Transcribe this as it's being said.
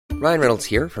Ryan Reynolds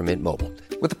here from Mint Mobile.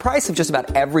 With the price of just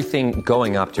about everything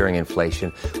going up during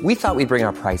inflation, we thought we'd bring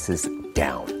our prices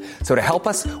down. So to help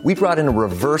us, we brought in a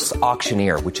reverse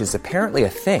auctioneer, which is apparently a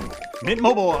thing. Mint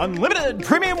Mobile Unlimited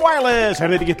Premium Wireless. How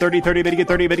to get 30, 30, bit to get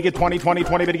 30, bit to get 20, 20,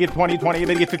 20, bit to get 20, 20,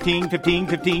 bit to get 15, 15,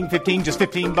 15, 15, just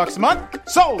 $15 a month?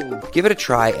 Sold! Give it a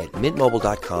try at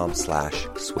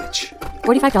mintmobile.com/switch.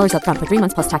 $45 up front for 3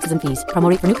 months plus taxes and fees. Promo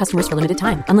rate for new customers for limited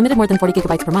time. Unlimited more than 40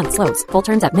 gigabytes per month. Slows full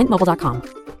terms at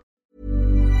mintmobile.com.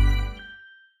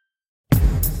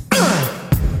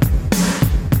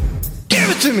 Give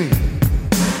it to me!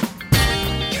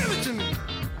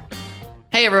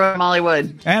 Hey everyone, I'm Molly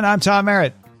Wood. And I'm Tom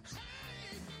Merritt.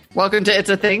 Welcome to It's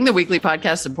a Thing, the weekly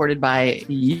podcast supported by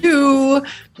you,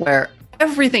 where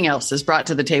everything else is brought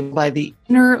to the table by the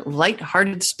inner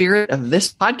lighthearted spirit of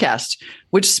this podcast,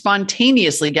 which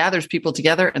spontaneously gathers people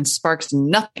together and sparks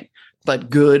nothing but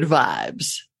good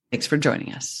vibes. Thanks for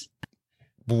joining us.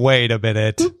 Wait a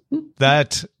minute.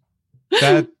 That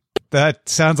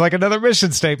sounds like another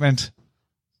mission statement.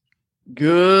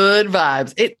 Good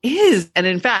vibes. It is. And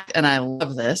in fact, and I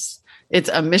love this, it's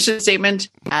a mission statement,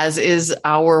 as is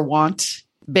our want,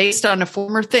 based on a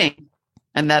former thing.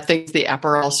 And that thing's the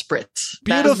Aperol Spritz.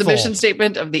 Beautiful. That is the mission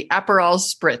statement of the Aperol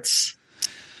Spritz,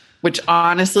 which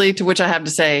honestly, to which I have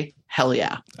to say, hell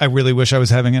yeah. I really wish I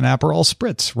was having an Aperol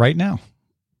Spritz right now.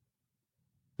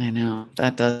 I know.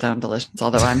 That does sound delicious.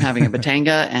 Although I'm having a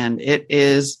Batanga and it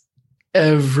is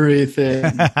everything.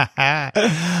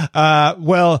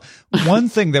 Well, one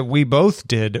thing that we both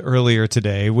did earlier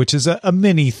today, which is a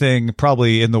mini thing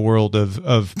probably in the world of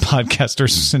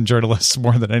podcasters and journalists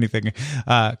more than anything,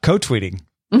 co-tweeting.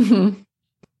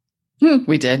 Mm-hmm.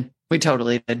 We did. We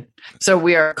totally did. So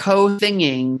we are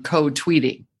co-thinging,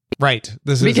 co-tweeting. Right.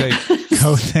 This is a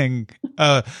co-thing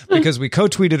because we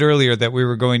co-tweeted earlier that we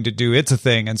were going to do It's a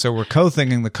Thing. And so we're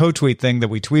co-thinging the co-tweet thing that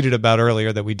we tweeted about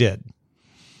earlier that we did.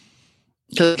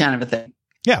 So it's kind of a thing.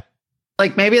 Yeah.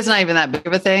 Like maybe it's not even that big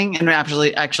of a thing. And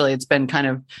actually it's been kind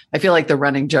of, I feel like the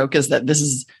running joke is that this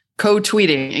is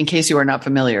co-tweeting. In case you are not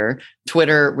familiar,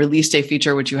 Twitter released a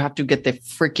feature which you have to get the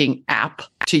freaking app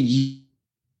to use.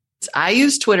 I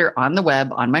use Twitter on the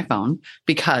web on my phone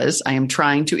because I am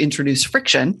trying to introduce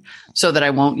friction so that I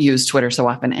won't use Twitter so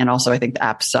often. And also I think the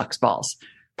app sucks balls.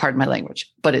 Pardon my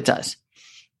language, but it does.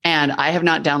 And I have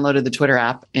not downloaded the Twitter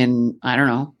app in,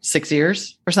 6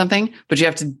 years or something, but you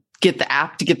have to get the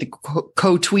app to get the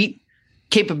co-tweet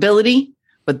capability.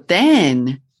 But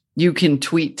then you can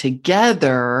tweet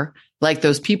together like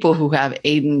those people who have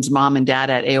Aiden's mom and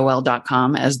dad at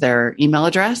AOL.com as their email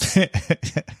address.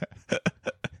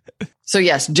 So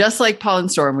yes, just like Paul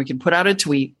and Storm, we can put out a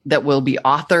tweet that will be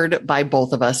authored by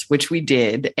both of us, which we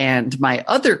did. And my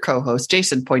other co-host,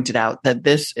 Jason, pointed out that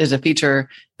this is a feature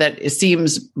that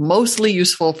seems mostly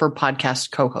useful for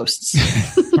podcast co-hosts.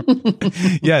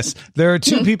 Yes, there are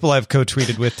two people I've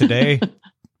co-tweeted with today,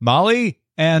 Molly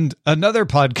and another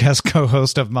podcast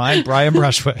co-host of mine, Brian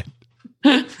Brushwood.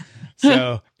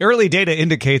 So early data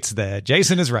indicates that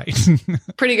Jason is right.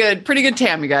 Pretty good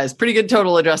TAM, you guys. Pretty good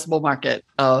total addressable market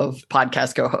of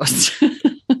podcast co-hosts.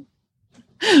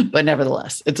 But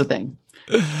nevertheless, it's a thing.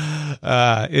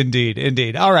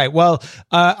 Indeed. All right. Well,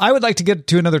 I would like to get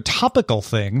to another topical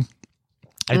thing.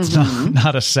 It's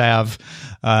not a salve.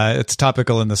 It's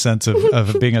topical in the sense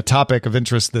of being a topic of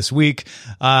interest this week.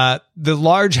 The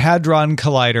Large Hadron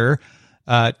Collider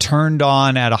turned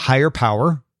on at a higher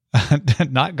power.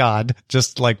 Not God,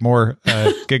 just like more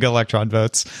giga electron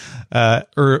volts,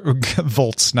 or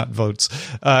volts, not votes,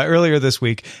 earlier this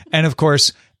week. And of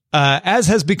course, as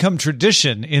has become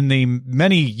tradition in the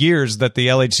many years that the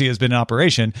LHC has been in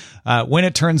operation, when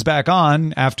it turns back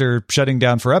on after shutting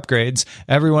down for upgrades,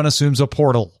 everyone assumes a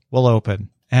portal will open.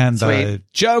 And the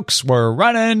jokes were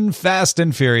running fast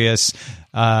and furious.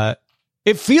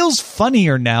 It feels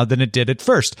funnier now than it did at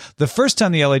first. The first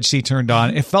time the LHC turned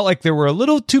on, it felt like there were a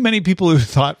little too many people who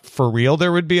thought for real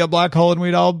there would be a black hole and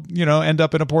we'd all, end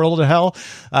up in a portal to hell.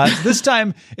 This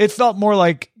time, it felt more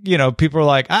like, people were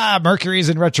like, Mercury's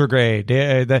in retrograde.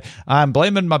 I'm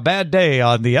blaming my bad day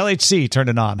on the LHC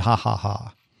turning on. Ha, ha,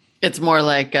 ha. It's more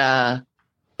like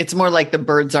the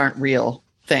birds aren't real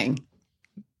thing.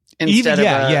 Instead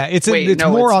it's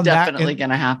more on definitely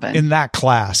going to happen in that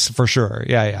class for sure.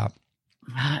 Yeah.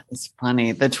 It's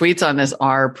funny. The tweets on this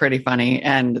are pretty funny.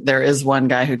 And there is one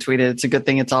guy who tweeted, it's a good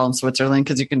thing it's all in Switzerland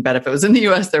because you can bet if it was in the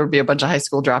US, there would be a bunch of high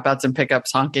school dropouts and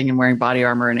pickups honking and wearing body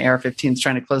armor and AR-15s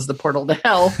trying to close the portal to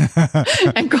hell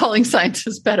and calling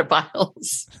scientists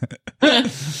pedophiles.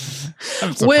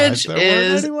 Which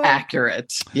is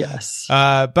accurate. Yes.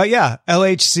 But yeah,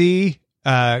 LHC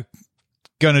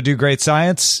going to do great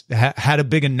science, had a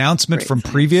big announcement from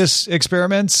previous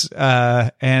experiments,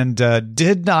 and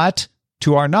did not,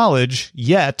 to our knowledge,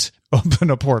 yet open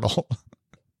a portal.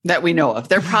 That we know of.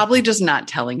 They're probably just not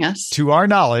telling us. To our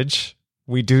knowledge,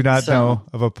 we do not know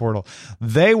of a portal.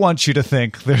 They want you to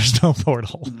think there's no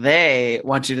portal. They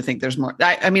want you to think there's more.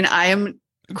 I mean, I am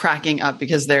cracking up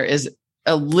because there is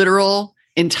a literal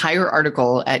entire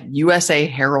article at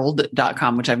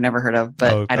usaherald.com, which I've never heard of,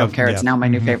 but I don't care. It's now my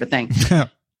new favorite thing.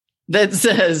 That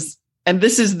says, and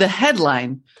this is the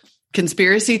headline,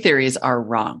 conspiracy theories are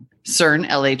wrong. CERN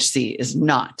LHC is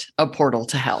not a portal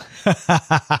to hell.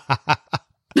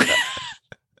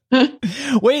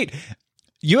 Wait,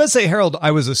 USA Herald,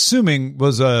 I was assuming,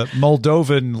 was a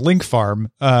Moldovan link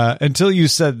farm until you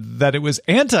said that it was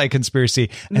anti-conspiracy,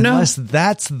 unless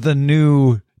that's the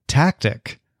new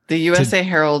tactic. The USA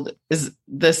Herald is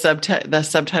the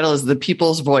subtitle is The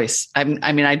People's Voice. I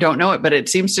mean, I don't know it, but it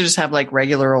seems to just have like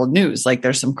regular old news. Like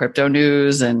there's some crypto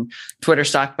news and Twitter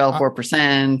stock fell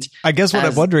 4%. I guess what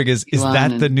I'm wondering is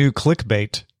that the new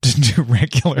clickbait to do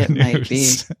regular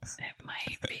news? It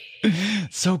might be.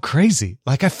 So crazy.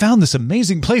 Like I found this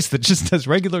amazing place that just does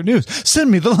regular news.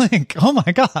 Send me the link. Oh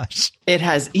my gosh. It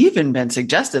has even been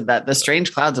suggested that the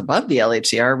strange clouds above the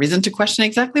LHC are a reason to question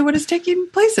exactly what is taking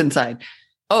place inside.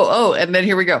 Oh, and then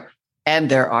here we go. And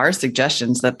there are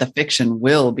suggestions that the fiction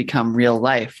will become real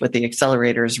life with the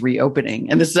accelerators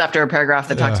reopening. And this is after a paragraph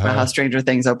that talks about how Stranger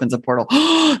Things opens a portal.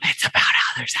 It's about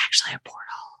how there's actually a portal.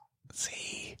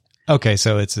 See. Okay,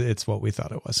 so it's what we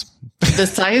thought it was. The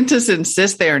scientists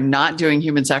insist they are not doing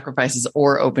human sacrifices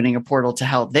or opening a portal to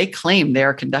hell. They claim they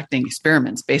are conducting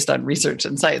experiments based on research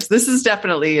and science. This is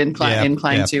definitely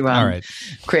inclined to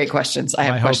create questions. I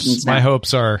have questions now. My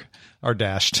hopes are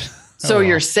dashed. So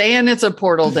you're saying it's a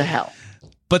portal to hell.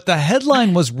 But the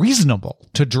headline was reasonable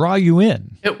to draw you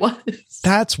in. It was.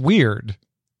 That's weird.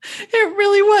 It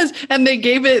really was. And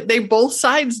they both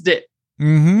sides did.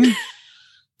 Mm-hmm.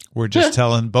 We're just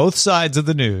telling both sides of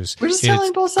the news. We're just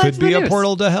telling both sides of the news. Could be a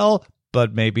portal to hell,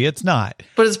 but maybe it's not.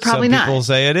 But it's probably not. Some people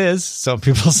say it is. Some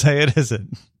people say it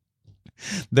isn't.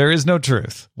 There is no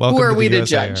truth. Welcome Who are to we the to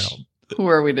USA judge? Herald. Who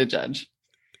are we to judge?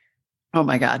 Oh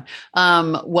my God.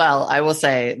 Well, I will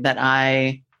say that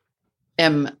I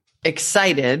am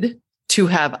excited to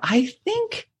have, I'm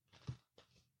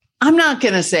not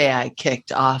going to say I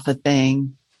kicked off a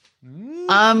thing.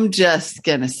 I'm just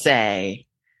going to say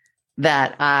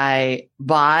that I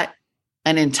bought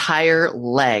an entire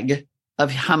leg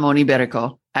of jamón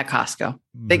ibérico at Costco.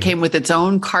 They came with its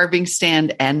own carving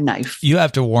stand and knife. You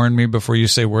have to warn me before you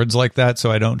say words like that so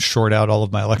I don't short out all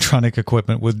of my electronic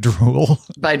equipment with drool.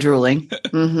 By drooling.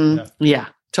 Mm-hmm. Yeah,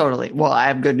 totally. Well, I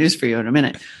have good news for you in a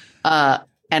minute.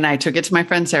 And I took it to my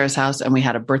friend Sarah's house and we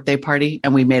had a birthday party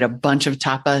and we made a bunch of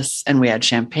tapas and we had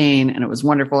champagne and it was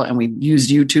wonderful. And we used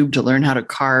YouTube to learn how to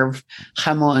carve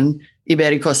jamón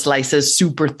ibérico slices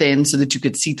super thin so that you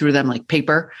could see through them like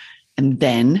paper. And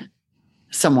then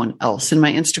someone else in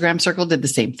my Instagram circle did the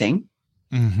same thing.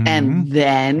 Mm-hmm. And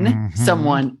then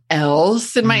someone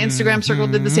else in my Instagram circle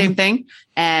did the same thing.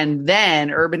 And then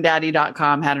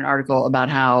urbandaddy.com had an article about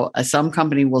how some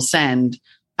company will send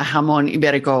a jamón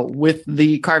ibérico with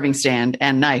the carving stand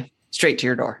and knife straight to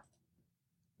your door.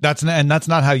 That's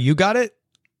not how you got it?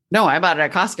 No, I bought it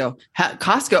at Costco.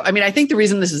 Costco. I mean, I think the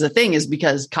reason this is a thing is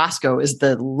because Costco is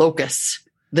the locus,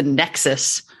 the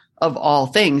nexus of all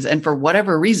things. And for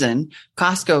whatever reason,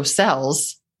 Costco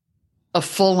sells a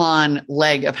full-on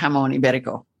leg of jamón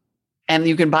ibérico. And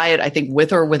you can buy it, I think,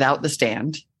 with or without the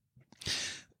stand.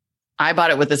 I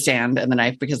bought it with the stand and the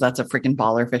knife because that's a freaking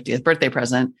baller 50th birthday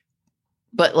present.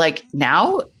 But like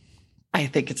now, I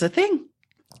think it's a thing.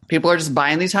 People are just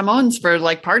buying these jamons for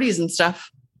like parties and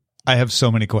stuff. I have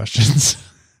so many questions.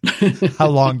 How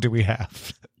long do we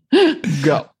have?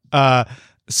 Go.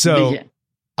 So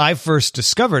I first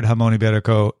discovered jamón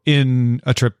ibérico in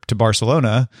a trip to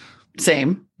Barcelona.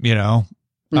 Same. You know,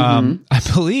 I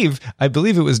believe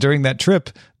it was during that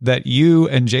trip that you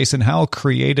and Jason Howell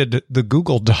created the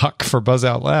Google Doc for Buzz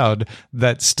Out Loud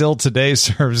that still today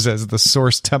serves as the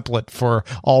source template for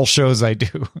all shows I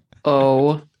do.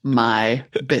 Oh my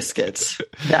biscuits.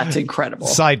 That's incredible.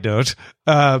 Side note,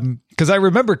 because I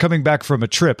remember coming back from a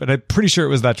trip, and I'm pretty sure it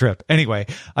was that trip. Anyway,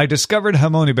 I discovered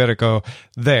jamón ibérico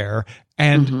there,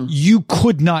 and you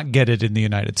could not get it in the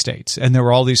United States. And there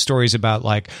were all these stories about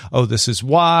like, oh, this is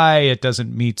why it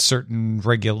doesn't meet certain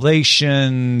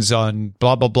regulations on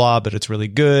blah, blah, blah, but it's really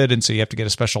good. And so you have to get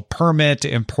a special permit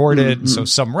to import it. And so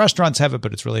some restaurants have it,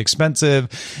 but it's really expensive.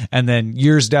 And then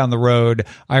years down the road,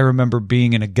 I remember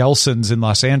being in a Gelson's in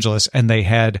Los Angeles, and they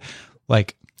had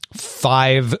like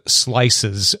 5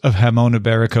 slices of jamon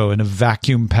iberico in a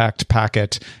vacuum packed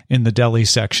packet in the deli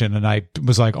section. And I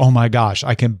was like, oh my gosh,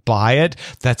 I can buy it.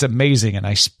 That's amazing. And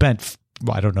I spent,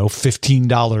 I don't know,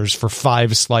 $15 for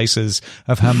 5 slices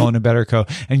of jamon iberico.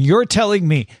 And you're telling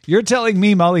me,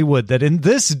 Molly Wood, that in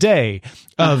this day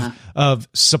of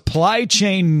supply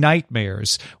chain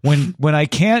nightmares, when I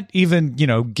can't even,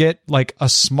 get like a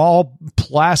small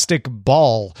plastic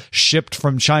ball shipped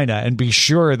from China and be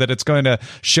sure that it's going to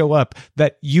show up,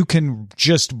 that you can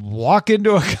just walk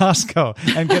into a Costco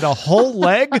and get a whole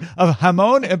leg of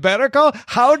jamon iberico?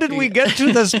 How did we get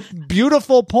to this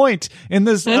beautiful point in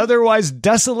this otherwise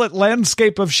desolate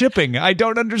landscape of shipping? I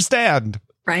don't understand.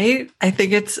 Right? I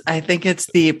think it's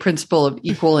the principle of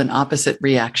equal and opposite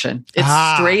reaction.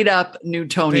 It's straight up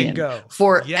Newtonian. Bingo.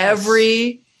 For Yes.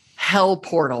 every hell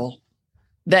portal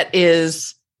that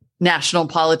is national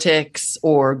politics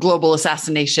or global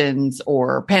assassinations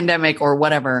or pandemic or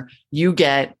whatever, you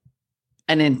get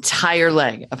an entire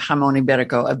leg of jamon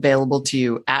iberico available to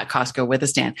you at Costco with a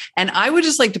stand. And I would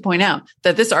just like to point out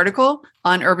that this article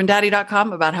on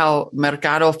urbandaddy.com about how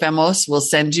Mercado Famos will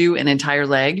send you an entire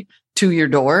leg to your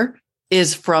door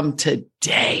is from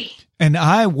today. And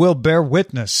I will bear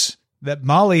witness that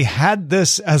Molly had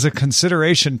this as a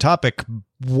consideration topic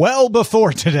well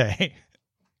before today.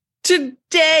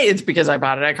 Today, it's because I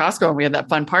bought it at Costco and we had that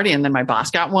fun party. And then my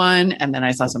boss got one. And then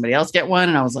I saw somebody else get one.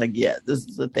 And I was like, yeah, this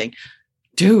is the thing.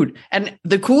 Dude. And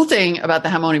the cool thing about the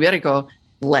jamon iberico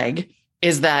leg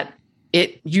is that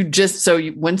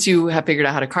once you have figured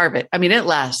out how to carve it, I mean, it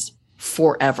lasts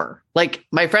forever. Like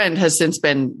my friend has since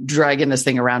been dragging this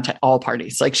thing around to all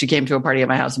parties. Like she came to a party at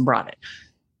my house and brought it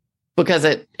because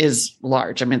it is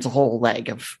large. I mean, it's a whole leg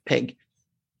of pig,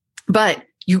 but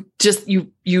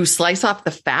you slice off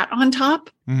the fat on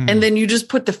top and then you just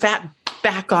put the fat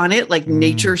back on it like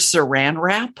nature's saran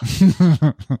wrap.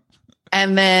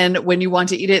 And then when you want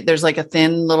to eat it, there's like a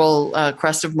thin little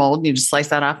crust of mold and you just slice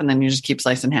that off and then you just keep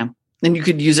slicing ham. Then you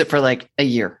could use it for like a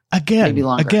year. Maybe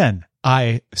longer. Again,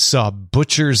 I saw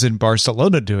butchers in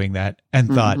Barcelona doing that and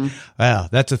thought, wow,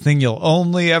 that's a thing you'll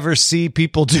only ever see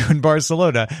people do in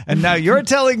Barcelona. And now you're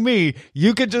telling me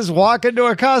you could just walk into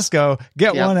a Costco,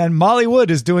 get one, and Molly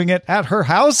Wood is doing it at her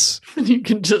house? You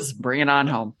can just bring it on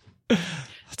home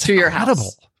to your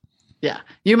house. Yeah,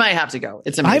 you might have to go.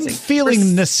 It's amazing. I'm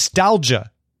feeling nostalgia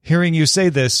hearing you say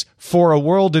this for a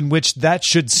world in which that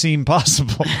should seem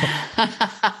possible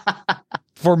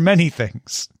for many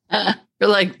things. You're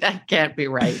like, that can't be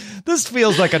right. This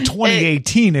feels like a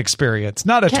 2018 experience,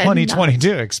 not a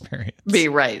 2022 experience. Be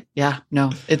right. Yeah,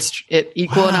 no, it's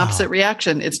equal and opposite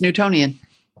reaction. It's Newtonian.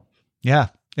 Yeah,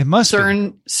 it must be.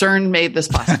 CERN made this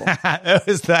possible. It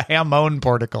was the jamon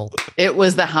portico. It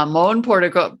was the jamon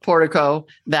portico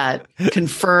that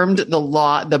confirmed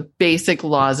the basic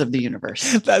laws of the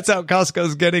universe. That's how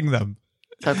Costco's getting them.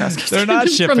 They're not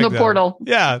shipping from the them. portal.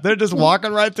 Yeah, they're just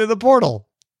walking right through the portal.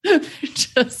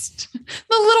 Just the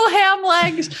little ham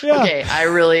legs. Yeah.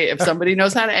 Okay, if somebody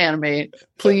knows how to animate,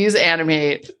 please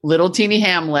animate little teeny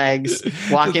ham legs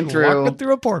walking through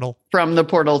a portal from the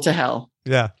portal to hell.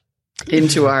 Yeah,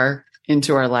 into our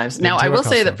lives. Now, I will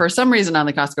say that for some reason on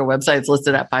the Costco website, it's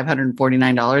listed at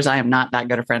 $549. I am not that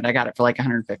good a friend. I got it for like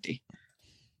 $150.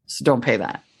 So don't pay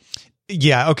that.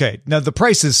 Yeah. Okay. Now the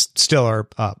prices still are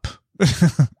up.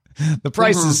 The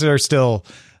prices are still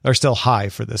high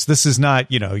for this. This is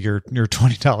not, your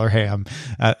 $20 ham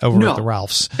over at the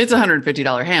Ralph's. It's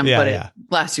 $150 ham, but it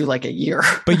lasts you like a year.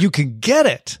 But you can get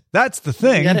it. That's the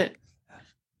thing. Get it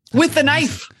with the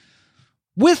knife.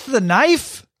 With the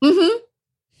knife? Mm-hmm.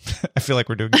 I feel like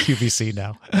we're doing QVC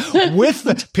now. With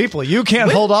the people, you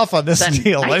can't hold off on this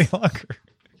deal any longer.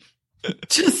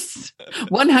 Just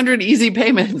 100 easy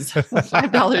payments,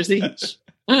 $5 each.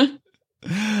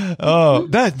 Oh,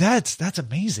 that's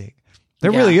amazing.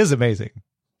 That really is amazing.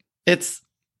 It's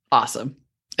awesome.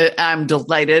 I'm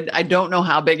delighted. I don't know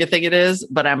how big a thing it is,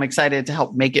 but I'm excited to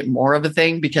help make it more of a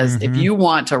thing because if you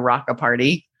want to rock a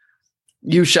party,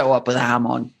 you show up with a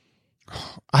jamon.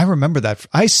 I remember that.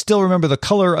 I still remember the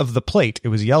color of the plate. It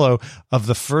was yellow of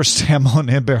the first jamon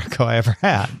iberico I ever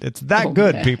had. It's that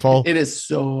good, man. People. It is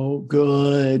so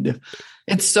good.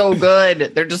 It's so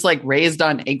good. They're just like raised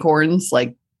on acorns.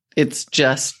 Like it's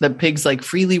just the pigs like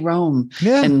freely roam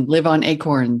and live on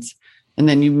acorns. And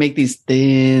then you make these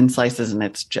thin slices and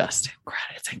it's just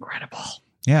incredible. It's incredible.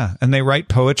 Yeah. And they write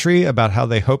poetry about how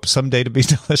they hope someday to be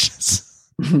delicious.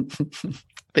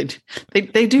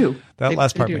 They do. That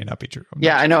last part may not be true.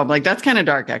 Yeah, I know. I'm like, that's kind of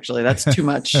dark, actually. That's too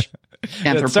much.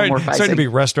 It's starting to be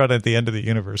restaurant at the end of the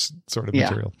universe sort of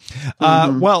material.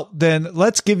 Well, then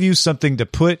let's give you something to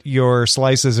put your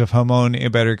slices of jamon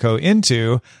iberico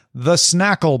into, the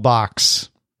snackle box.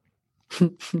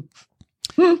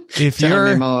 If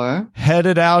you're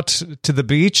headed out to the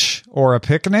beach or a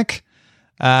picnic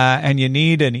and you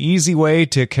need an easy way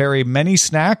to carry many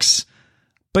snacks,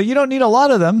 but you don't need a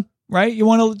lot of them, right? You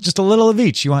want just a little of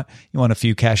each. You want a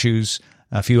few cashews,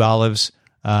 a few olives.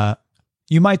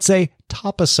 You might say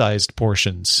tapas-sized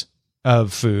portions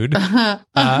of food.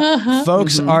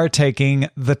 Folks are taking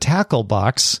the tackle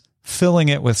box, filling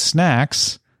it with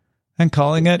snacks, and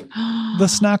calling it the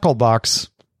snackle box.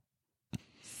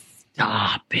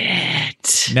 Stop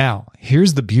it. Now,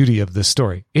 here's the beauty of this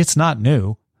story. It's not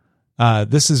new.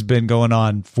 This has been going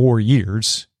on for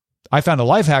years. I found a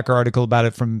Lifehacker article about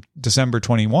it from December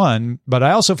 21, but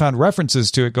I also found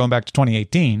references to it going back to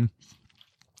 2018.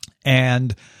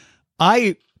 And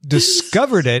I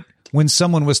discovered it when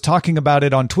someone was talking about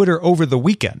it on Twitter over the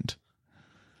weekend.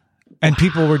 And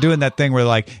people were doing that thing where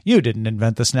like, you didn't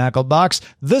invent the snackle box.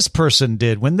 This person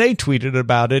did when they tweeted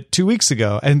about it 2 weeks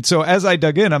ago. And so as I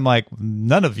dug in, I'm like,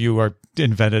 none of you are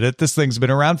invented it. This thing's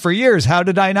been around for years. How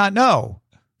did I not know?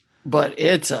 But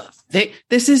it's a thing.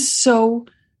 This is so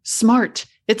smart.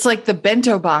 It's like the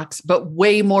bento box, but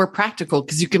way more practical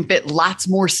because you can fit lots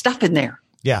more stuff in there.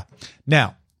 Yeah.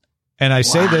 Now, and I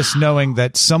say this knowing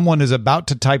that someone is about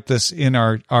to type this in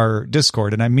our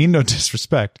Discord, and I mean no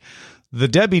disrespect. The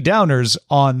Debbie Downers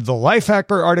on the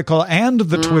Lifehacker article and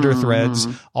the Twitter threads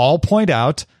all point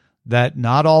out that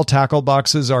not all tackle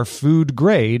boxes are food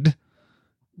grade.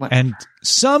 Whatever. And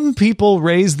some people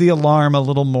raise the alarm a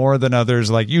little more than others,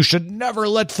 like you should never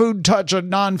let food touch a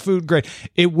non-food grade.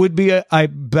 It would be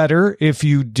better if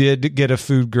you did get a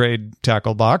food grade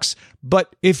tackle box,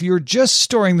 but if you're just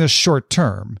storing this short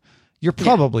term, you're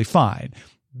probably fine.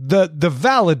 The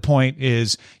valid point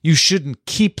is you shouldn't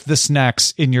keep the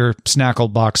snacks in your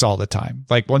snackle box all the time.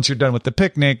 Like once you're done with the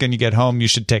picnic and you get home, you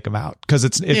should take them out because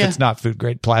if it's not food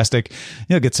grade plastic,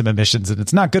 you'll get some emissions and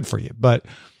it's not good for you. But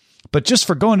just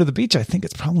for going to the beach, I think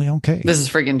it's probably okay. This is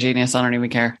freaking genius. I don't even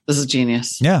care. This is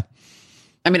genius. Yeah.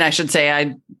 I mean, I should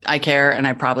say I care and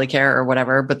I probably care or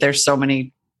whatever, but there's so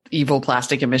many evil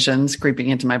plastic emissions creeping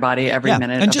into my body every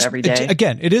minute of every day.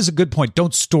 Again, it is a good point.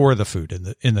 Don't store the food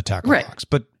in the tackle box,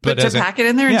 but to pack it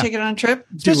in there and take it on a trip,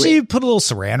 just you put a little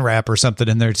saran wrap or something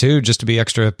in there too, just to be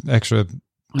extra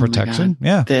protection.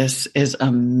 Yeah, this is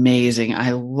amazing.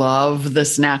 I love the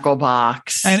snackle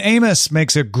box. And Amos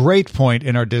makes a great point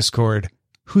in our Discord.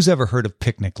 Who's ever heard of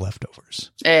picnic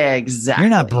leftovers? Exactly. You're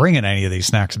not bringing any of these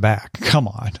snacks back. Come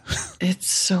on. It's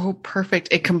so perfect.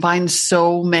 It combines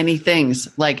so many things.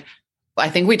 Like, I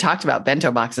think we talked about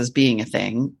bento boxes being a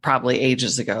thing probably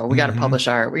ages ago. We got to publish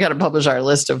our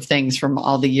list of things from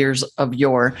all the years of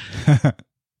yore.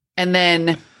 and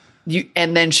then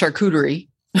charcuterie.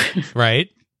 Right.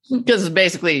 Because it's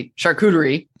basically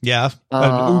charcuterie. Yeah.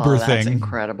 An Uber that's thing.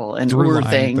 Incredible. An Uber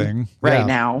thing right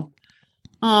now.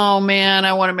 Oh man,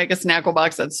 I want to make a snackle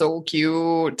box. That's so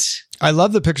cute. I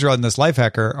love the picture on this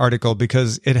Lifehacker article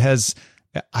because it has,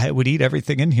 I would eat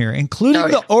everything in here, including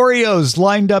the Oreos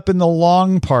lined up in the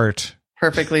long part.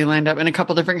 Perfectly lined up, and a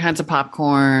couple different kinds of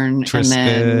popcorn. Triscuits.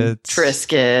 And then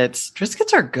Triscuits.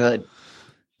 Triscuits are good.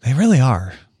 They really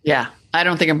are. Yeah. I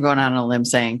don't think I'm going out on a limb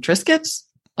saying Triscuits,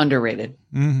 underrated.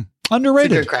 Mm-hmm.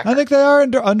 Underrated. I think they are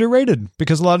underrated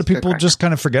because a lot of people just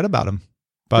kind of forget about them.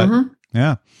 But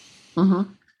yeah.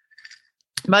 Mm-hmm.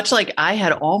 Much like I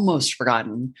had almost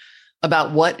forgotten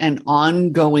about what an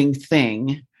ongoing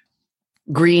thing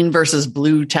green versus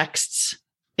blue texts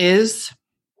is.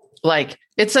 Like,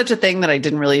 it's such a thing that I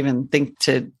didn't really even think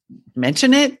to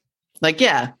mention it. Like,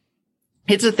 yeah,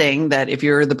 it's a thing that if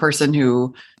you're the person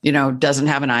who, doesn't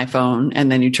have an iPhone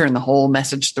and then you turn the whole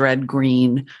message thread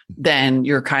green, then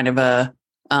you're kind of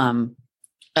an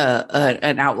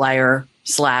outlier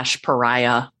 /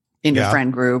 pariah in your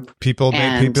friend group. People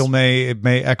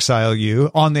may exile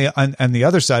you. On the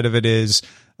other side of it is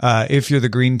if you're the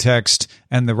green text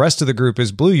and the rest of the group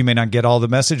is blue, you may not get all the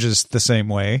messages the same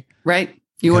way. Right.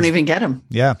 You won't even get them.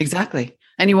 Yeah, exactly.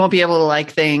 And you won't be able to like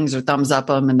things or thumbs up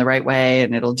them in the right way.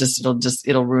 And it'll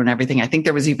ruin everything. I think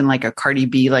there was even like a Cardi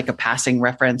B, like a passing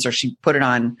reference, or she put it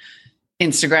on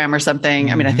Instagram or something.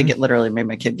 Mm-hmm. I mean, I think it literally made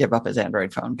my kid give up his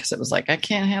Android phone because it was like, I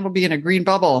can't handle being a green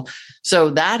bubble. So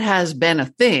that has been a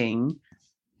thing.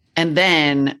 And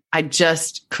then I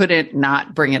just couldn't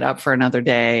not bring it up for another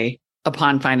day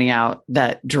upon finding out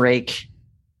that Drake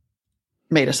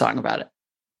made a song about it.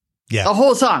 Yeah. A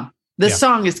whole song. This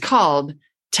song is called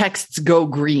Texts Go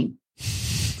Green.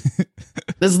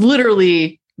 That's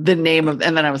literally the name of,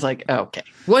 and then I was like, oh, okay.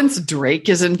 Once Drake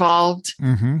is involved,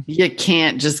 you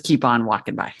can't just keep on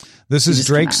walking by. This is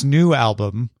Drake's new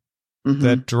album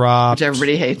that dropped, which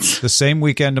everybody hates, the same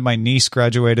weekend my niece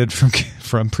graduated from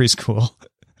preschool.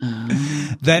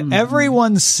 That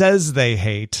everyone says they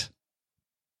hate.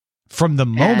 From the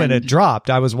moment it dropped,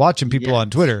 I was watching people on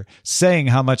Twitter saying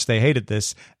how much they hated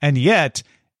this, and yet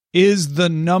is the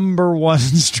number one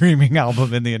streaming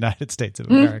album in the United States of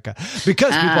America.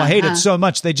 Because people hate it so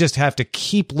much, they just have to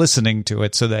keep listening to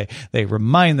it, so they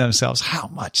remind themselves how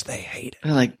much they hate it.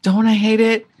 They're like, don't I hate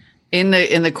it? In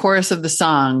the chorus of the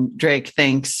song, Drake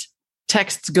thinks,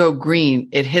 texts go green.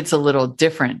 It hits a little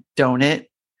different, don't it?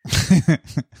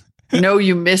 No,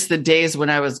 you miss the days when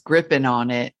I was gripping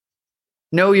on it.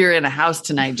 No, you're in a house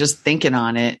tonight just thinking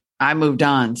on it. I moved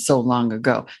on so long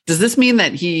ago. Does this mean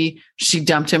that she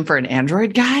dumped him for an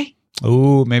Android guy?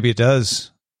 Ooh, maybe it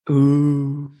does.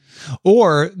 Ooh.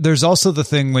 Or there's also the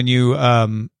thing when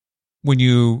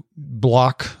you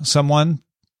block someone,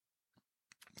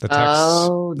 the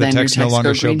text no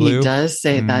longer show blue. He does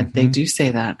say that. They do say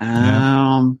that.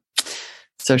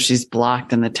 So she's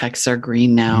blocked and the texts are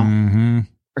green now.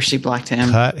 Or she blocked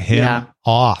him. Cut him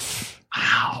off.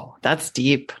 Wow. That's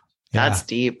deep. That's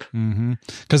deep.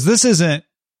 Because this isn't,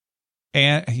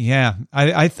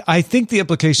 I think the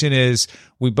implication is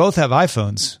we both have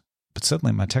iPhones, but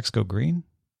suddenly my texts go green.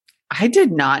 I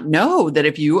did not know that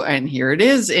and here it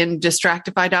is in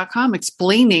Distractify.com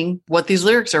explaining what these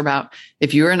lyrics are about.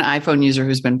 If you're an iPhone user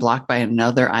who's been blocked by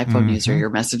another iPhone user, your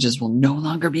messages will no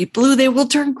longer be blue. They will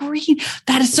turn green.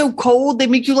 That is so cold. They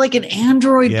make you like an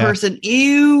Android person.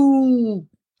 Ew.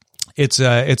 It's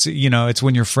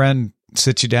when your friend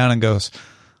sits you down and goes,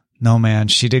 no, man,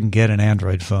 she didn't get an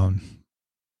Android phone.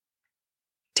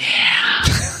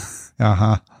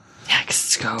 Damn.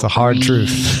 Texts go It's a hard green.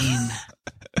 Truth.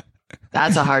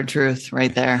 That's a hard truth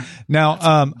right there.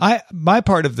 Now, my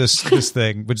part of this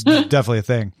thing, which is definitely a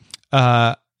thing,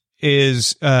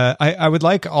 is I would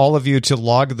like all of you to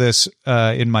log this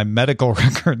in my medical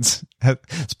records.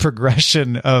 It's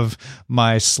progression of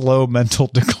my slow mental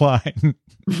decline.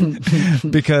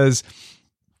 Because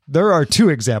there are two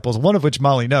examples, one of which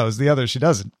Molly knows, the other she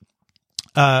doesn't.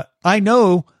 I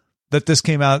know that this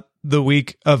came out the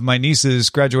week of my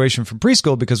niece's graduation from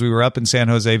preschool because we were up in San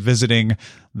Jose visiting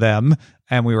them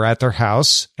and we were at their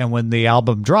house. And when the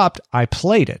album dropped, I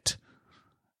played it.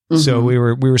 So we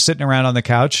were sitting around on the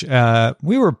couch.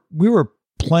 We were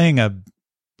playing a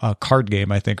card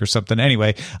game, I think, or something.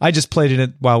 Anyway, I just played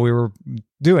it while we were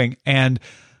doing, and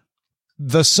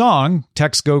the song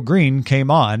Text Go Green came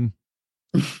on,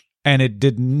 and it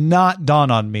did not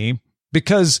dawn on me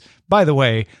because, by the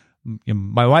way,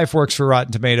 my wife works for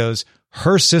Rotten Tomatoes.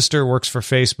 Her sister works for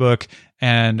Facebook,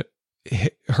 and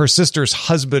her sister's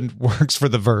husband works for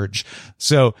The Verge.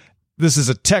 So this is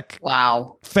a tech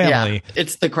family. Yeah,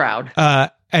 it's the crowd.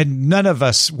 And none of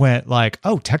us went like,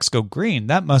 oh, texts go green.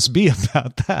 That must be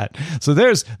about that. So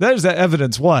there's that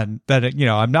evidence one that,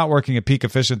 I'm not working at peak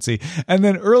efficiency. And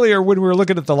then earlier when we were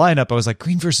looking at the lineup, I was like,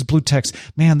 green versus blue text.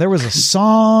 Man, there was a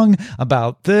song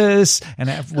about this. And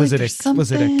was it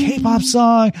a K-pop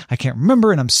song? I can't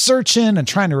remember. And I'm searching and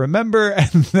trying to remember.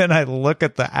 And then I look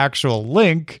at the actual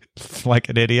link like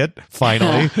an idiot,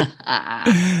 finally.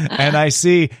 And I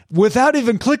see, without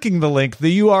even clicking the link,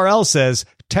 the URL says,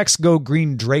 Text Go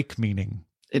Green Drake meaning.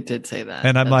 It did say that.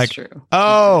 And I'm That's like, true.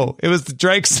 Oh, it was the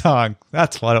Drake song.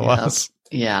 That's what it was.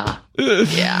 Yeah.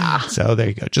 Yeah. So there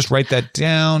you go. Just write that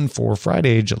down for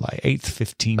Friday, July 8th,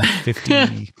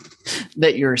 1550.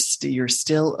 That you're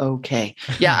still okay.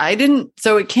 Yeah, I didn't.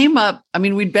 So it came up. I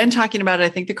mean, we'd been talking about it. I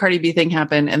think the Cardi B thing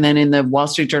happened. And then in the Wall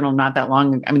Street Journal, not that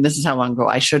long. I mean, this is how long ago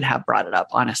I should have brought it up,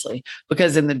 honestly,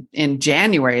 because in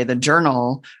January, the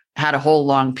Journal had a whole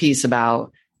long piece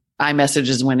about iMessage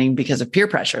is winning because of peer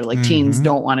pressure. Like teens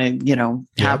don't want to,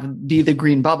 be the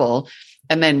green bubble.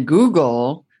 And then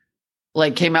Google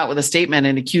came out with a statement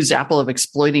and accused Apple of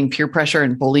exploiting peer pressure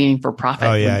and bullying for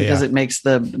profit because it makes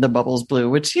the bubbles blue,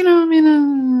 which, it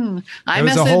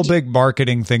was a whole big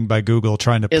marketing thing by Google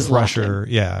trying to pressure.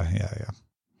 Yeah.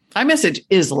 iMessage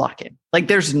is lock-in.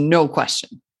 There's no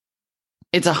question.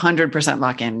 It's 100%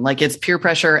 lock-in. It's peer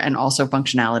pressure and also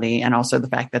functionality, and also the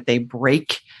fact that they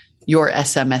break your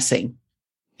SMSing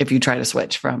if you try to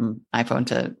switch from iPhone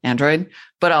to Android,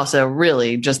 but also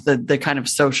really just the kind of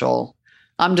social.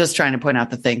 I'm just trying to point out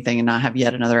the thing and not have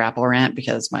yet another Apple rant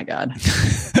because, my God,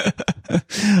 you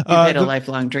made a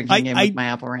lifelong drinking game with my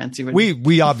Apple rants.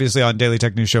 We obviously on Daily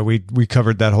Tech News Show, we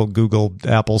covered that whole Google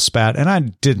Apple spat, and I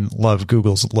didn't love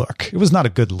Google's look. It was not a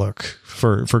good look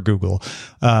for Google.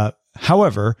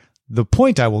 However, the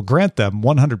point I will grant them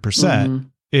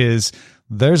 100% is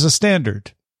there's a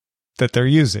standard that they're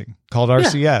using called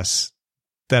RCS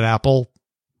that Apple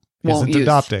isn't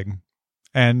adopting.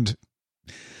 And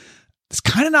it's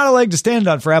kind of not a leg to stand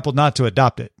on for Apple not to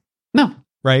adopt it. No.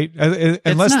 Right?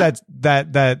 Unless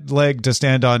that leg to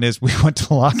stand on is we want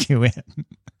to lock you in.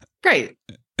 Great.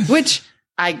 Which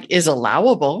is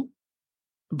allowable,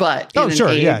 but in an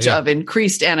age of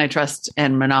increased antitrust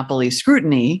and monopoly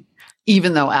scrutiny,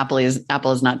 even though Apple is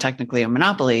not technically a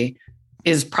monopoly,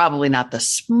 is probably not the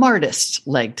smartest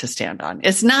leg to stand on.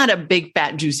 It's not a big,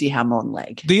 fat, juicy hamon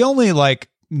leg. The only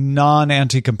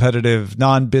non-anti-competitive,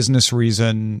 non-business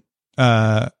reason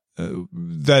that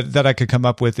I could come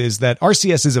up with is that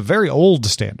RCS is a very old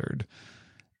standard.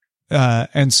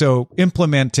 And so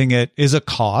implementing it is a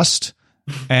cost.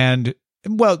 And,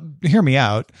 well, hear me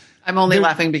out. I'm only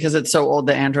laughing because it's so old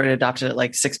that Android adopted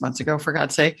it 6 months ago, for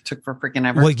God's sake. It took for freaking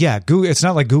ever. Well, yeah, Google, it's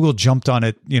not like Google jumped on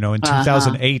it, in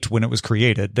 2008 when it was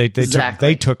created. They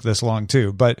took this long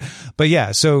too. But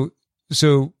yeah, so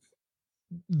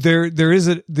there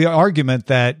is the argument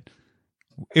that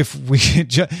if we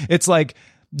it's like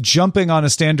jumping on a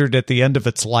standard at the end of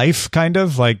its life, kind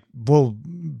of but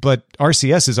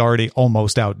RCS is already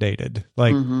almost outdated,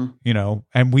 and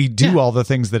we do all the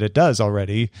things that it does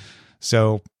already.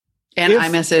 So, and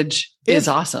iMessage is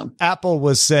awesome. Apple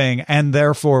was saying, and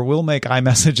therefore we'll make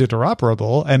iMessage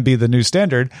interoperable and be the new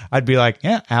standard. I'd be like,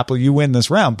 yeah, Apple, you win this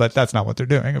round, but that's not what they're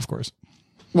doing, of course.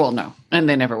 Well, no, and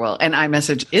they never will. And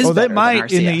iMessage is better they might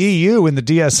than RCS. In the EU when the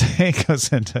DSA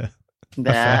goes into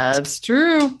That's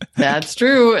true. That's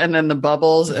true. And then the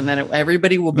bubbles, and then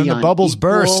everybody will be on the bubbles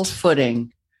burst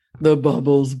footing. The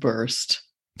bubbles burst.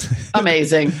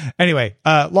 Amazing. Anyway,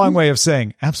 long way of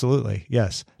saying absolutely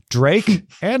yes. Drake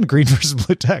and Green versus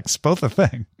Blue Text, both a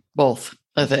thing. Both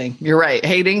a thing. You're right.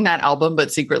 Hating that album,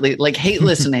 but secretly hate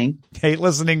listening. Hate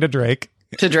listening to Drake.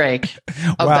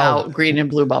 About green and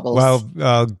blue bubbles.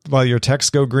 While your texts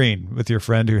go green with your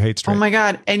friend who hates Drake. Oh my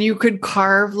God. And you could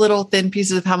carve little thin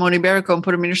pieces of jamon iberico and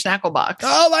put them in your snackle box.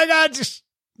 Oh my God.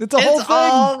 It's whole thing.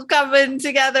 All coming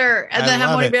together. And the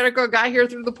jamon iberico got here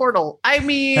through the portal. I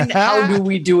mean, how do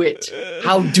we do it?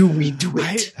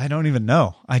 I don't even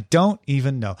know.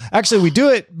 Actually, we do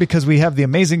it because we have the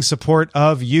amazing support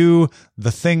of you,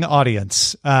 the Thing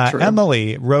audience.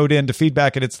 Emily wrote in to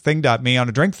feedback at itsthing.me on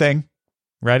a drink thing.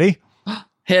 Ready?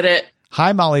 Hit it.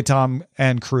 Hi, Molly, Tom,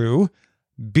 and crew.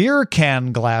 Beer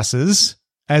can glasses,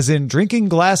 as in drinking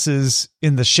glasses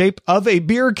in the shape of a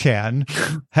beer can,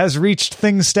 has reached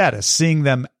thing status. Seeing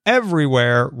them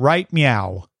everywhere. Right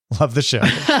meow. Love the show.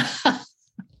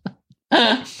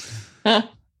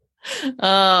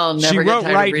 Oh, never. She wrote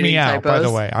right meow, typos. by the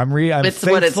way. I'm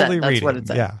faithfully reading. That's what it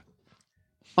said. Yeah.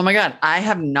 Oh my God. I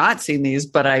have not seen these,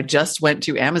 but I just went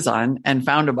to Amazon and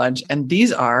found a bunch, and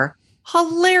these are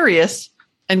hilarious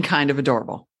and kind of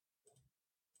adorable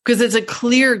because it's a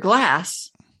clear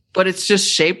glass, but it's just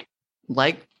shaped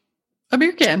like a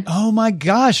beer can. Oh my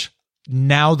gosh.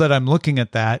 Now that I'm looking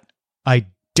at that, I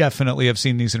definitely have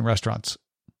seen these in restaurants.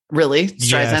 Really?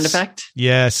 Streisand effect?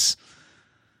 Yes.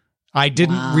 I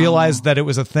didn't realize that it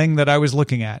was a thing that I was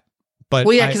looking at, but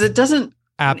because it doesn't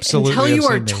absolutely until you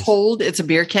are told it's a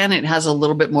beer can. It has a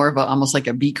little bit more of almost like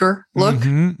a beaker look.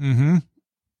 Mm-hmm.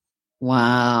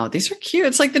 Wow, these are cute.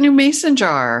 It's like the new mason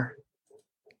jar.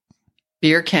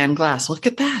 Beer can glass. Look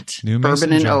at that. New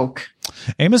bourbon and oak.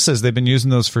 Amos says they've been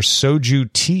using those for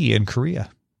soju tea in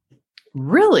Korea.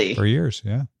 Really? For years,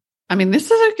 yeah. I mean, it's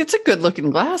a good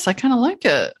looking glass. I kind of like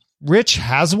it. Rich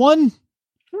has one?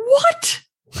 What?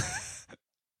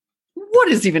 What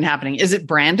is even happening? Is it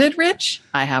branded, Rich?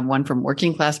 I have one from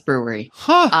Working Class Brewery.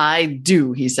 Huh. I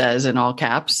do, he says in all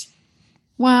caps.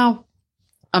 Wow.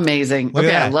 Amazing.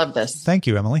 Okay, I love this. Thank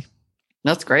you, Emily.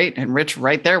 That's great. And Rich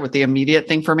right there with the immediate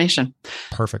information.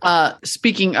 Perfect.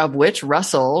 Speaking of which,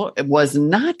 Russell was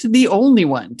not the only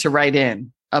one to write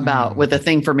in about with a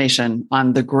thingformation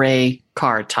on the gray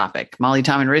car topic. Molly,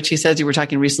 Tom, and Rich, he says you were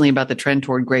talking recently about the trend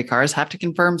toward gray cars. Have to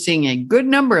confirm seeing a good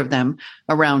number of them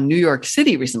around New York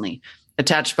City recently.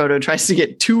 Attached photo tries to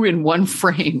get 2 in 1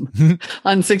 frame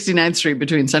on 69th Street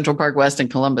between Central Park West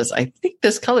and Columbus. I think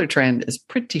this color trend is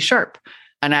pretty sharp.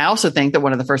 And I also think that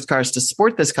one of the first cars to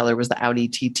sport this color was the Audi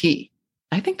TT.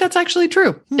 I think that's actually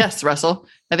true. Yes, Russell.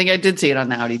 I think I did see it on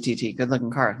the Audi TT. Good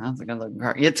looking car. That's a good looking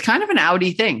car. It's kind of an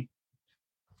Audi thing.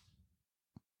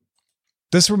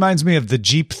 This reminds me of the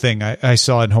Jeep thing I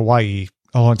saw in Hawaii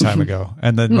a long time ago.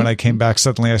 And then when I came back,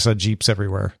 suddenly I saw Jeeps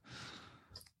everywhere.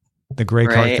 The gray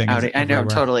car thing. Audi. I know,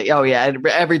 totally. Oh yeah.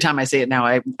 Every time I see it now,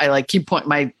 I like keep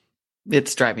pointing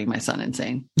it's driving my son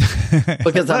insane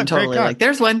because I'm totally like,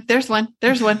 there's one.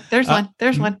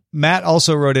 Matt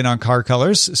also wrote in on car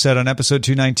colors, said on episode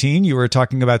 219, you were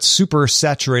talking about super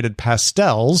saturated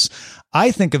pastels.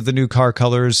 I think of the new car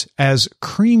colors as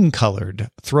cream colored,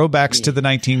 throwbacks to the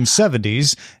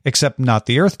 1970s, except not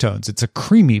the earth tones. It's a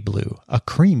creamy blue, a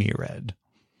creamy red.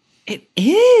 It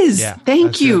is. Yeah,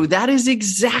 Thank you. That is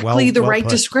exactly the right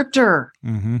put. descriptor.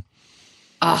 Mm-hmm.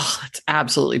 Oh, it's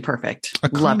absolutely perfect. A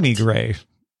creamy gray.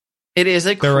 It is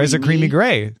a There is a creamy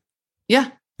gray. Yeah.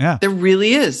 Yeah. There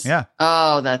really is. Yeah.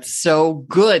 Oh, that's so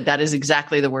good. That is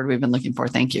exactly the word we've been looking for.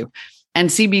 Thank you. And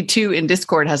CB2 in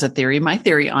Discord has a theory. My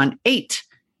theory on 8.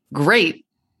 Great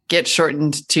gets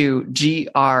shortened to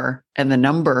GR and the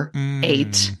number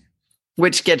 8,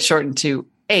 which gets shortened to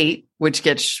 8, which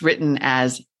gets written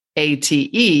as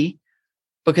ATE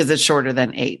because it's shorter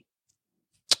than 8.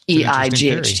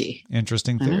 EIGHT.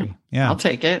 Interesting theory. Yeah. I'll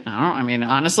take it. I mean,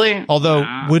 honestly. Although,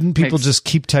 wouldn't people just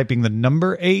keep typing the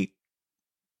number 8?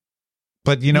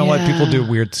 But you know what? People do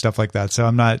weird stuff like that. So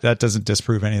that doesn't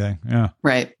disprove anything. Yeah.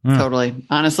 Right. Yeah. Totally.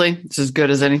 Honestly, it's as good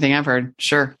as anything I've heard.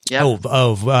 Sure.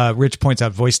 Yeah. Rich points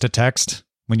out voice to text.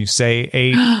 When you say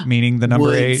 8, meaning the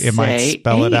number 8, it might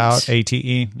spell it out.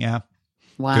 ATE. Yeah.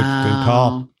 Wow. Good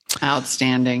call.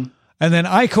 Outstanding. And then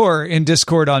Icor in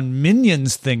Discord on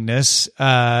Minions thingness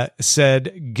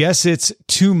said, guess it's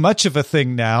too much of a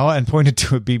thing now, and pointed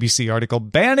to a BBC article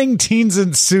banning teens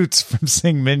in suits from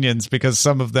seeing Minions because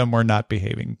some of them were not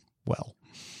behaving well.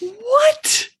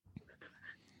 What?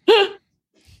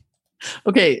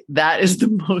 Okay, that is the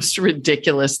most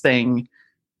ridiculous thing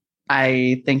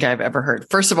I think I've ever heard.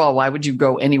 First of all, why would you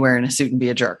go anywhere in a suit and be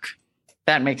a jerk?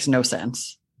 That makes no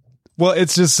sense. Well,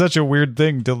 it's just such a weird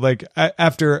thing to like,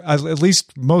 after at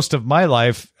least most of my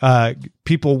life,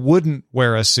 people wouldn't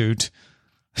wear a suit,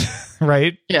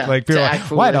 right? Yeah. Like, people are like,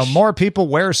 why don't more people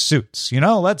wear suits?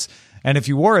 And if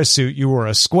you wore a suit, you were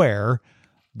a square.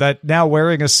 That now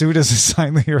wearing a suit is a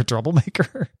sign that you're a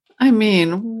troublemaker. I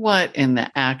mean, what in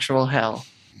the actual hell?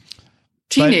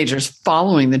 Teenagers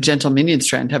following the Gentle Minions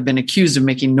trend have been accused of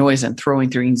making noise and throwing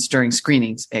things during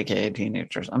screenings, aka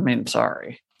teenagers. I mean,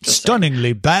 sorry.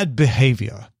 Stunningly bad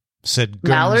behavior, said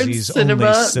Guernsey's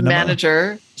cinema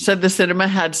manager, said the cinema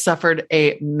had suffered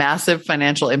a massive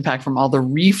financial impact from all the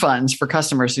refunds for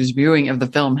customers whose viewing of the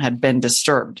film had been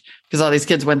disturbed because all these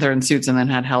kids went there in suits and then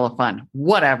had hella fun.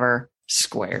 Whatever.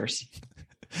 Squares.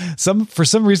 For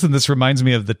some reason, this reminds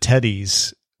me of the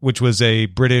Teddies, which was a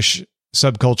British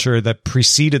subculture that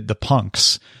preceded the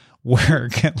punks, where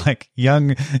like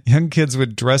young kids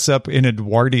would dress up in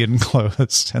Edwardian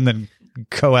clothes and then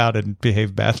go out and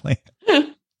behave badly.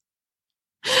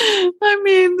 I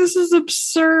mean, this is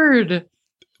absurd.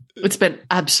 It's been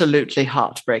absolutely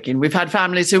heartbreaking. We've had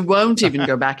families who won't even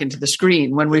go back into the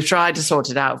screen when we've tried to sort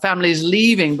it out. Families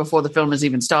leaving before the film has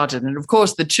even started. And of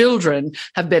course, the children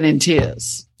have been in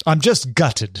tears. I'm just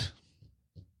gutted.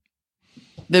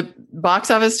 The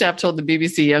box office staff told the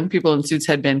BBC young people in suits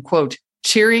had been, quote,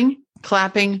 cheering,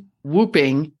 clapping,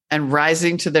 whooping, and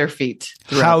rising to their feet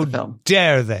throughout the film. How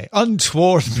dare they?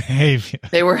 Untoward behavior.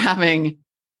 They were having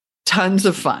tons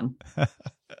of fun.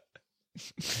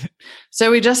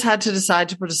 So we just had to decide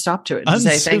to put a stop to it and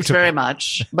say thanks very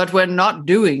much, but we're not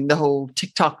doing the whole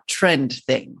TikTok trend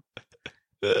thing.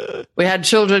 We had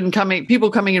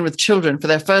people coming in with children for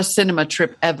their first cinema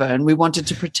trip ever, and we wanted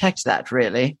to protect that,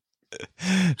 really.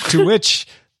 To which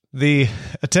the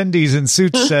attendees in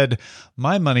suits said,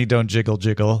 my money don't jiggle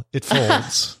jiggle, it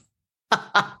folds.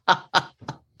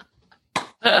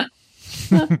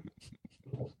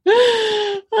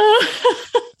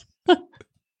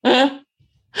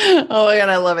 Oh my God,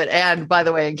 I love it. And by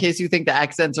the way, in case you think the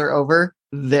accents are over,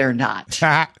 they're not.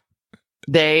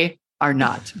 They are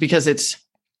not, because it's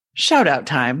shout out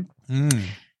time.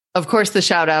 Of course, the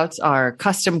shout outs are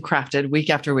custom crafted week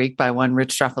after week by one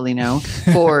Rich Straffolino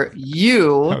for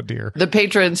you, the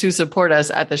patrons who support us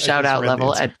at the shout out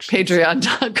level at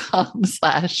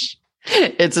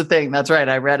patreon.com/it's a thing. That's right.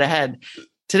 I read ahead.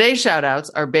 Today's shout outs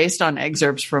are based on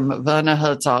excerpts from Werner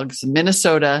Herzog's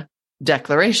Minnesota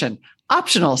Declaration.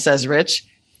 Optional, says Rich.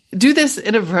 Do this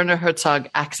in a Werner Herzog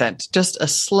accent, just a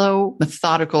slow,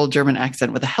 methodical German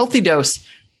accent with a healthy dose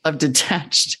of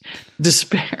detached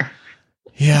despair.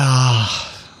 Yeah.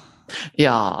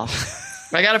 I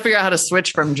got to figure out how to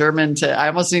switch from German to. I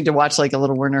almost need to watch like a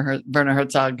little Werner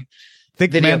Herzog.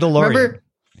 Think video. Mandalorian. Remember?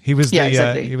 He was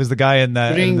exactly. He was the guy in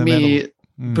that. Bring me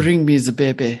the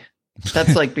baby.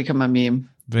 That's like become a meme.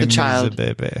 Bring the child. Me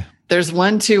the baby. There's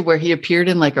one too where he appeared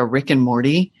in like a Rick and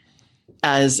Morty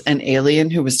as an alien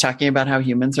who was talking about how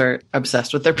humans are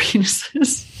obsessed with their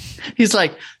penises. He's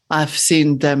like, I've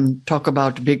seen them talk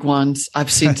about big ones. I've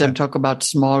seen them talk about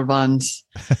small ones.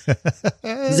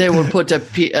 They will put a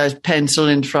pencil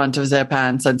in front of their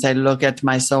pants and say, look at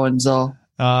my so-and-so.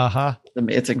 Uh-huh.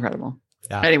 It's incredible.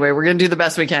 Yeah. Anyway, we're going to do the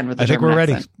best we can with the I think German we're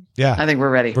ready. accent. Yeah. I think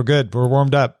we're ready. We're good. We're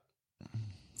warmed up.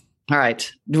 All right.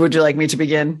 Would you like me to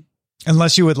begin?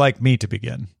 Unless you would like me to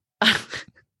begin.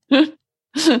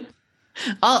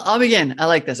 I'll begin. I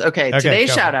like this. Okay. Today's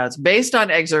go. shout outs based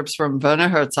on excerpts from Werner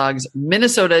Herzog's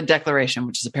Minnesota Declaration,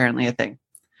 which is apparently a thing.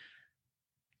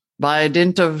 By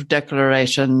dint of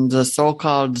declaration, the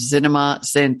so-called Zinema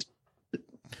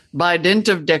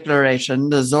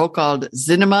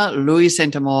Louis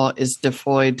Saint-Amour is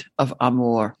devoid of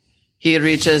amour. He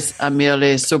reaches a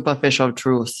merely superficial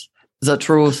truth, the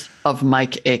truth of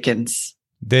Mike Akins.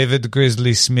 David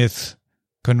Grizzly Smith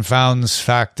confounds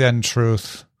fact and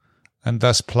truth, and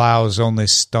thus plows only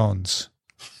stones.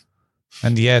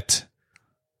 And yet,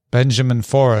 Benjamin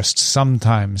Forrest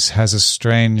sometimes has a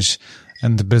strange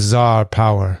and bizarre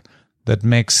power that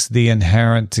makes the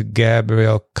inherent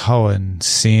Gabriel Cohen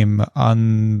seem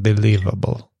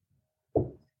unbelievable.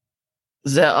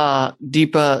 There are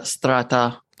deeper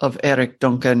strata of Eric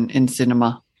Duncan in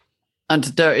cinema, and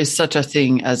there is such a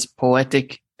thing as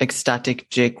poetic, ecstatic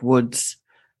Jake Woods.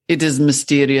 It is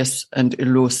mysterious and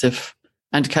elusive,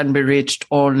 and can be reached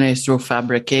only through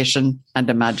fabrication and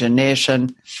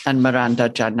imagination and Miranda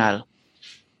Janelle.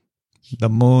 The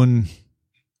moon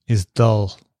is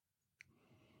dull.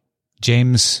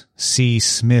 James C.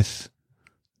 Smith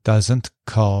doesn't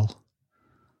call,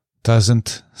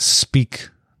 doesn't speak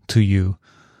to you,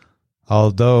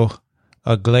 although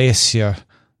a glacier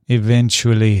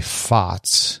eventually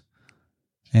farts.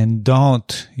 And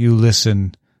don't you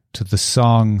listen to the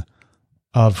song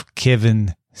of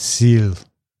Kevin Seal.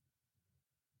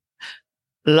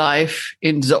 Life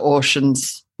in the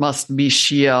oceans must be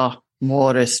sheer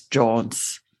Morris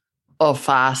Jones, a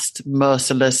fast,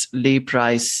 merciless leap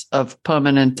price of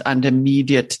permanent and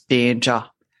immediate danger.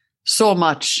 So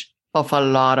much of a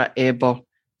Laura Abel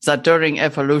that during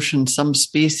evolution some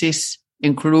species,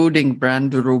 including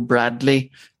Brandrew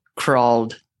Bradley,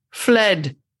 crawled,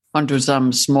 fled onto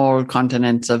some small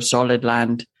continents of solid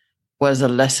land where the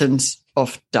lessons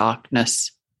of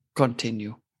darkness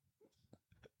continue.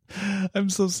 I'm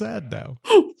so sad now.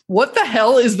 What the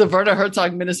hell is the Werner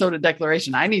Herzog Minnesota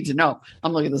Declaration? I need to know.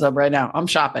 I'm looking this up right now. I'm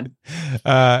shopping.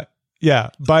 Yeah.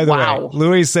 By the Wow. way,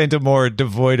 Louis Saint-Amour,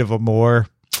 devoid of amour,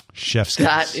 chef's kiss.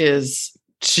 That is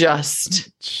just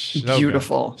So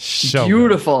beautiful. good. So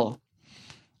Beautiful.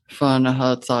 Werner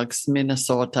Herzog's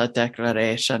Minnesota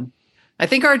Declaration. I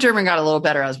think our German got a little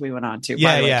better as we went on too. Yeah,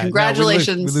 by the way. yeah.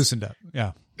 Congratulations. No, we loosened up.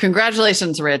 Yeah.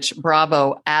 Congratulations, Rich.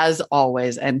 Bravo, as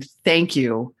always. And thank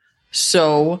you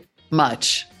so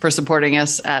much for supporting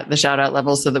us at the shout out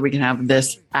level so that we can have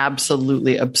this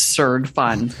absolutely absurd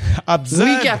fun Absurd.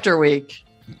 week after week.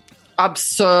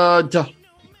 Absurd.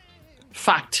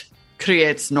 Fact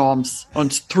creates norms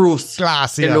and truth.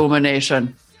 Glass, yeah.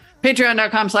 Illumination.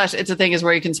 Patreon.com/It's a Thing is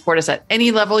where you can support us at any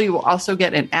level. You will also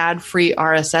get an ad-free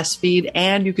RSS feed,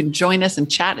 and you can join us and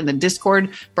chat in the Discord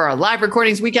for our live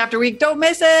recordings week after week. Don't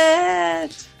miss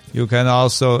it. You can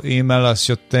also email us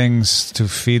your things to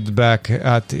feedback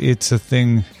at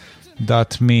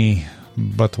itsathing.me.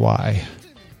 But why?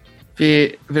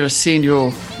 We will see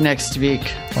you next week.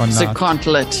 Or The not.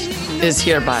 gauntlet is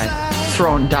hereby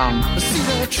thrown down. See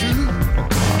the truth.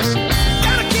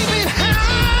 Gotta keep it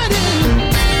hiding.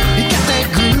 You got that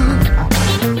groove.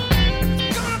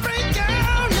 Gonna break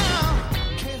out now.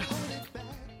 Can't hold it back.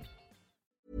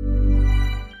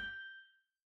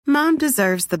 Mom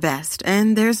deserves the best,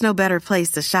 and there's no better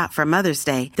place to shop for Mother's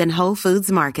Day than Whole Foods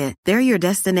Market. They're your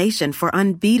destination for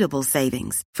unbeatable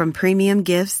savings, from premium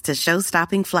gifts to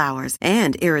show-stopping flowers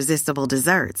and irresistible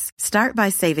desserts. Start by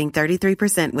saving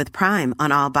 33% with Prime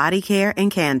on all body care and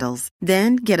candles.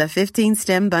 Then get a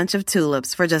 15-stem bunch of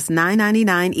tulips for just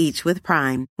 $9.99 each with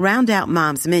Prime. Round out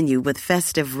Mom's menu with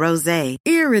festive rosé,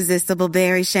 irresistible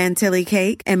berry chantilly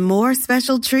cake, and more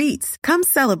special treats. Come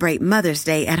celebrate Mother's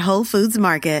Day at Whole Foods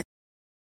Market.